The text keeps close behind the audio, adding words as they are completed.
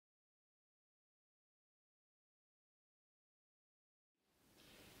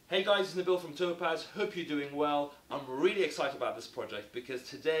Hey guys, it's Nabil from Topaz. Hope you're doing well. I'm really excited about this project because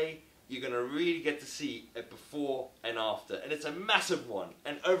today you're going to really get to see a before and after. And it's a massive one.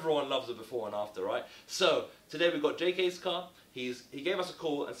 And everyone loves a before and after, right? So today we've got JayKay's car. He gave us a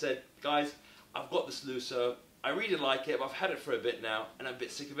call and said, guys, I've got this Lusso. I really like it, but I've had it for a bit now and I'm a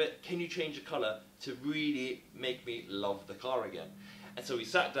bit sick of it. Can you change the color to really make me love the car again? And so we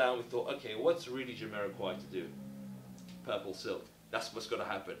sat down, we thought, okay, what's really Jamiroquai to do? Purple silk. That's what's going to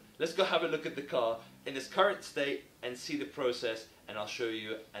happen. Let's go have a look at the car in its current state and see the process, and I'll show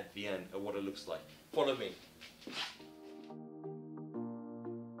you at the end of what it looks like. Follow me.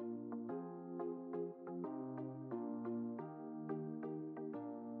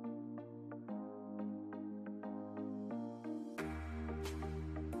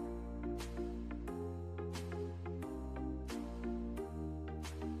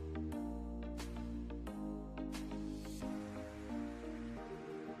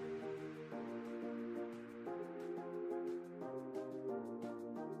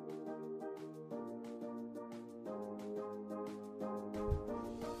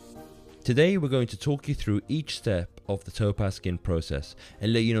 Today we're going to talk you through each step of the TopazSkin process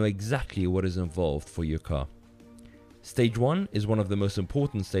and let you know exactly what is involved for your car. Stage 1 is one of the most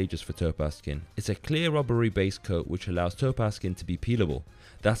important stages for TopazSkin. It's a clear rubbery base coat which allows TopazSkin to be peelable.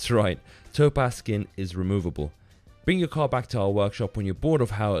 That's right, TopazSkin is removable. Bring your car back to our workshop when you're bored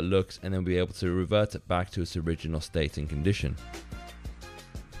of how it looks and then be able to revert it back to its original state and condition.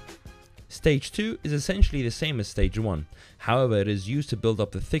 Stage 2 is essentially the same as Stage 1, however it is used to build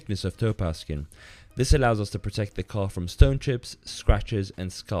up the thickness of TopazSkin. This allows us to protect the car from stone chips, scratches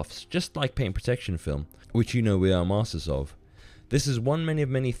and scuffs, just like paint protection film, which you know we are masters of. This is one of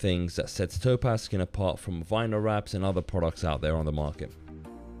many things that sets TopazSkin apart from vinyl wraps and other products out there on the market.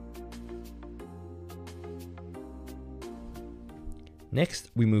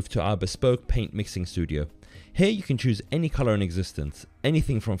 Next, we move to our bespoke paint mixing studio. Here you can choose any color in existence,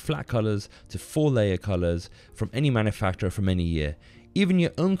 anything from flat colors to 4-layer colors from any manufacturer from any year, even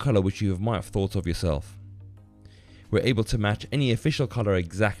your own color which you might have thought of yourself. We're able to match any official color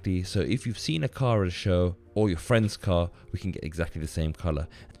exactly, so if you've seen a car at a show or your friend's car, we can get exactly the same color.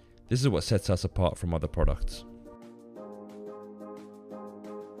 This is what sets us apart from other products.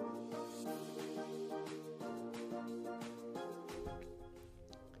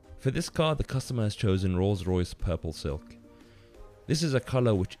 For this car, the customer has chosen Rolls-Royce Purple Silk. This is a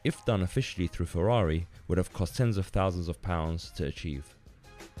colour which, if done officially through Ferrari, would have cost tens of thousands of pounds to achieve.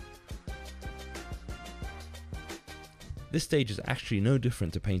 This stage is actually no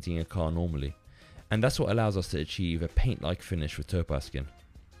different to painting a car normally, and that's what allows us to achieve a paint-like finish with TopazSkin.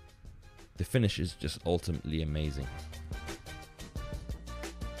 The finish is just ultimately amazing.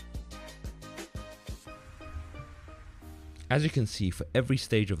 As you can see, for every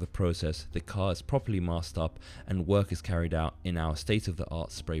stage of the process, the car is properly masked up and work is carried out in our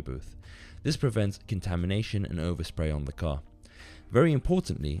state-of-the-art spray booth. This prevents contamination and overspray on the car. Very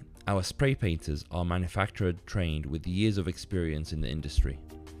importantly, our spray painters are manufacturer trained with years of experience in the industry.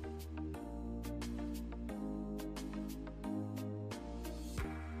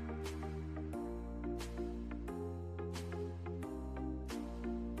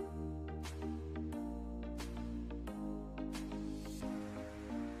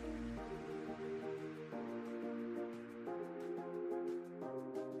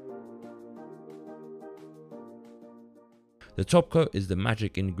 The top coat is the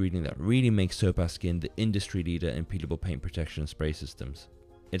magic ingredient that really makes TopazSkin the industry leader in peelable paint protection spray systems.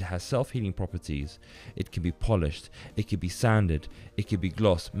 It has self-healing properties, it can be polished, it can be sanded, it can be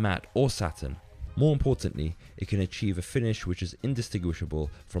gloss, matte or satin. More importantly, it can achieve a finish which is indistinguishable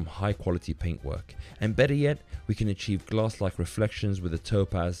from high quality paintwork. And better yet, we can achieve glass-like reflections with the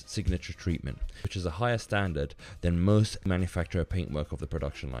Topaz signature treatment, which is a higher standard than most manufacturer paintwork of the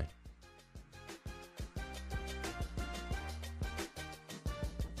production line.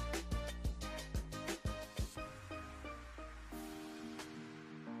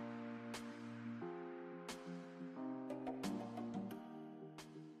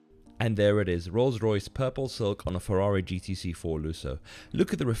 And there it is, Rolls-Royce Purple Silk on a Ferrari GTC4 Lusso.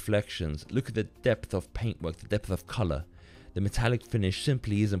 Look at the reflections, look at the depth of paintwork, the depth of colour. The metallic finish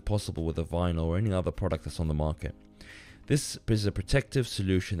simply isn't possible with a vinyl or any other product that's on the market. This is a protective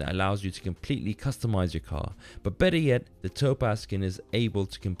solution that allows you to completely customize your car. But better yet, the TopazSkin is able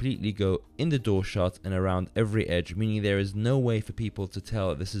to completely go in the door shut and around every edge, meaning there is no way for people to tell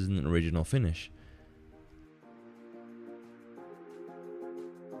that this is an original finish.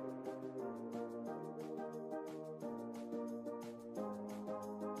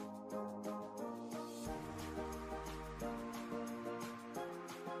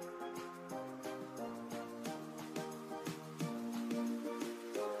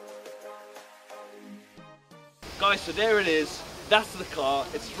 Guys, so there it is. That's the car.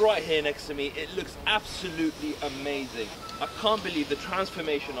 It's right here next to me. It looks absolutely amazing. I can't believe the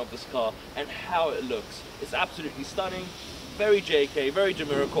transformation of this car and how it looks. It's absolutely stunning. Very JK, very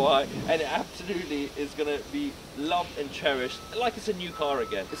Jamiroquai, and it absolutely is going to be loved and cherished like it's a new car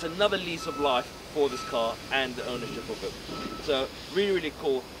again. It's another lease of life for this car and the ownership of it. So really, really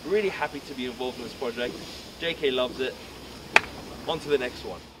cool. Really happy to be involved in this project. JK loves it. On to the next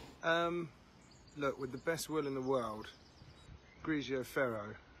one. Look, with the best will in the world, Grigio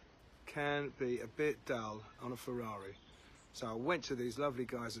Ferro can be a bit dull on a Ferrari. So I went to these lovely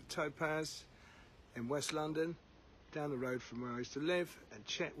guys at Topaz in West London, down the road from where I used to live, and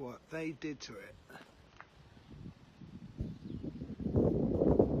check what they did to it.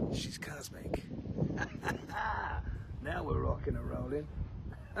 She's cosmic. Now we're rocking and rolling.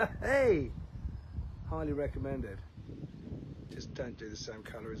 Hey! Highly recommended. Just don't do the same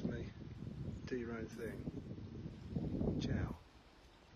colour as me. Do your own thing. Ciao.